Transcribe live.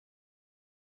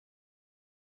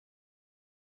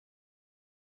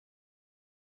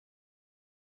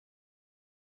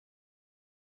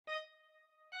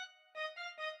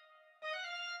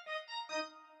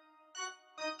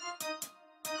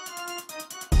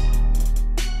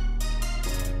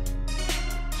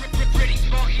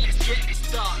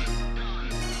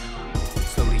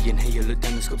inhale, look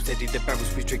down the scope steady, the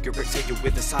barrels we trigger, exhale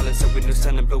with the silencer, with no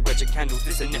sun and blow out your candles.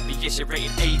 This an FPS, you're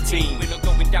rated 18. We're not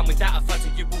going down without a fight, so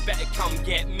you will better come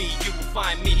get me. You will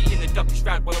find me in the J-Dawg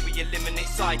shroud while we eliminate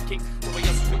sidekicks. So I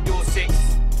also with your 6.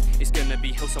 It's gonna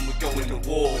be hell, some we're going to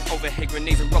war. Overhead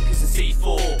grenades and rockets and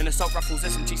C4, and assault rifles,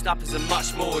 SMG snipers and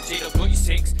much more. J-Dawg got you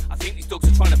 6. I think these dogs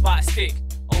are trying to bite a stick.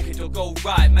 Okay, don't go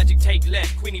right, Magick take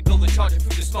left. Queeny blow the charger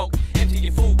through the smoke, empty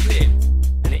your full clip.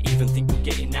 And I even think you're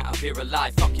getting out of here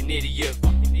alive. Fucking idiot,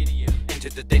 fucking idiot. Enter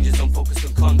the danger zone, focused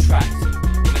on contract.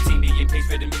 When my team be in place,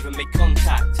 ready to move and make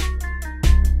contact.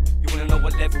 You wanna know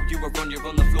what level you are on? You're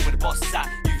on the floor where the boss is at.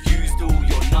 You've used all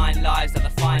your 9 lives, and the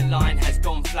fine line has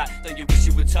gone flat. Don't you wish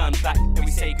you would turn back? Then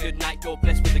we say goodnight, you're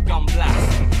blessed with a gun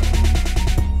blast.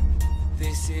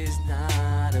 This is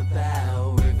not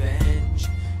about revenge.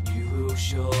 You will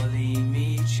surely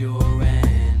meet your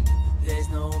end. There's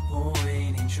no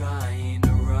point in trying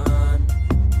to run,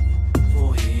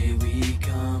 for here we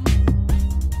come.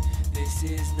 This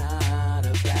is not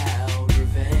about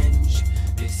revenge.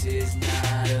 This is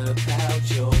not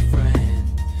about your friend.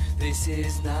 This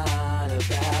is not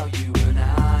about you and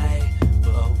I,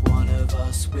 but one of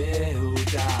us will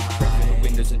die.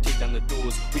 Windows and take down the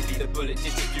doors. We beat the bullet,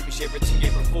 distribute, we share it to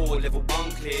you before. Level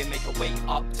 1 clear, make our way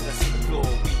up to the second floor.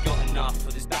 We got enough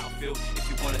for this battlefield. If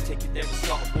you wanna take it there, we'll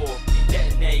start a war. We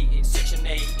detonate in Section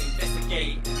 8,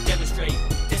 investigate, demonstrate,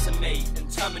 decimate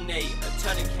and terminate. A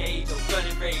turning cage or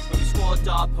burning rage. When we squad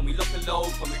up and we lock and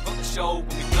load, when we rock the show,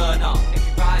 when we burn up. If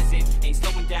we rising, ain't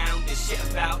slowing down, this shit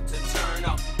about to turn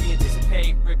up. We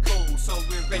anticipate, recall, so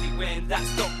we're ready when that's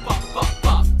stop,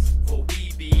 but. For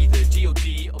we be the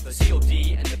G.O.D. of the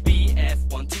C.O.D. and the B.F.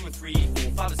 1, 2 and 3,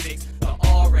 4, 5 and 6. The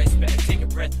R.S. better take a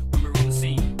breath when we're on the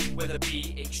scene. Whether it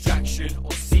be extraction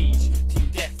or siege, team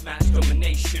deathmatch,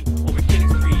 domination, or a killing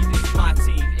spree. This is my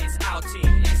team, it's our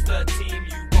team, it's the team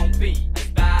you won't be. As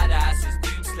badass as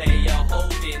Doomslayer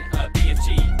holding a BFG.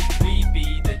 We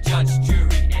be the judge,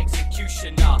 jury,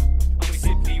 executioner, and we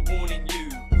simply warning you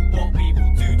what we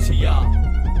will do to ya.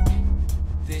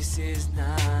 This is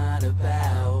not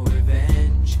about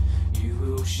revenge. You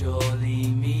will surely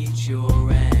meet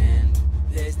your end.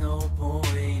 There's no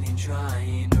point in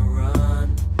trying to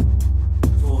run,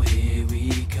 for here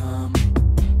we come.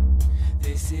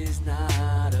 This is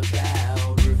not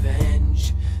about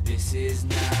revenge. This is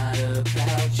not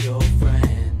about your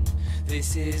friend.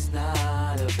 This is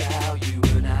not about you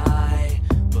and I,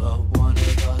 but one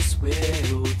of us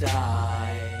will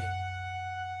die.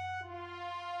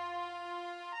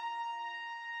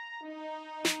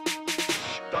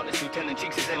 Darkness Lieutenant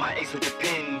Jinx is MIA, so to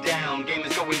pin down.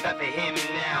 Gamers going back for him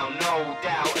now, no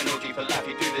doubt. An OG for life,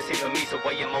 you do the same for me, so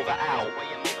weigh him over out.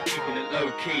 Keeping it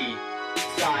low key,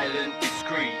 silent,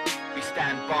 discreet. We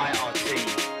stand by our team.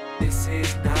 This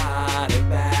is not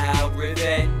about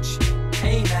revenge.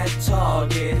 Aim at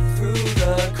target through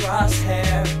the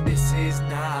crosshair. This is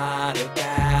not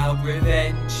about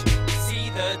revenge. See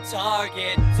the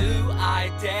target, do I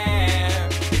dare?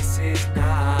 This is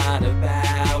not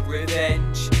about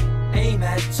revenge. Aim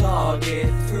at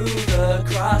target through the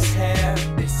crosshair.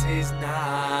 This is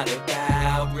not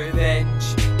about revenge.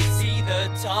 See the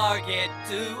target,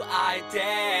 do I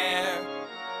dare?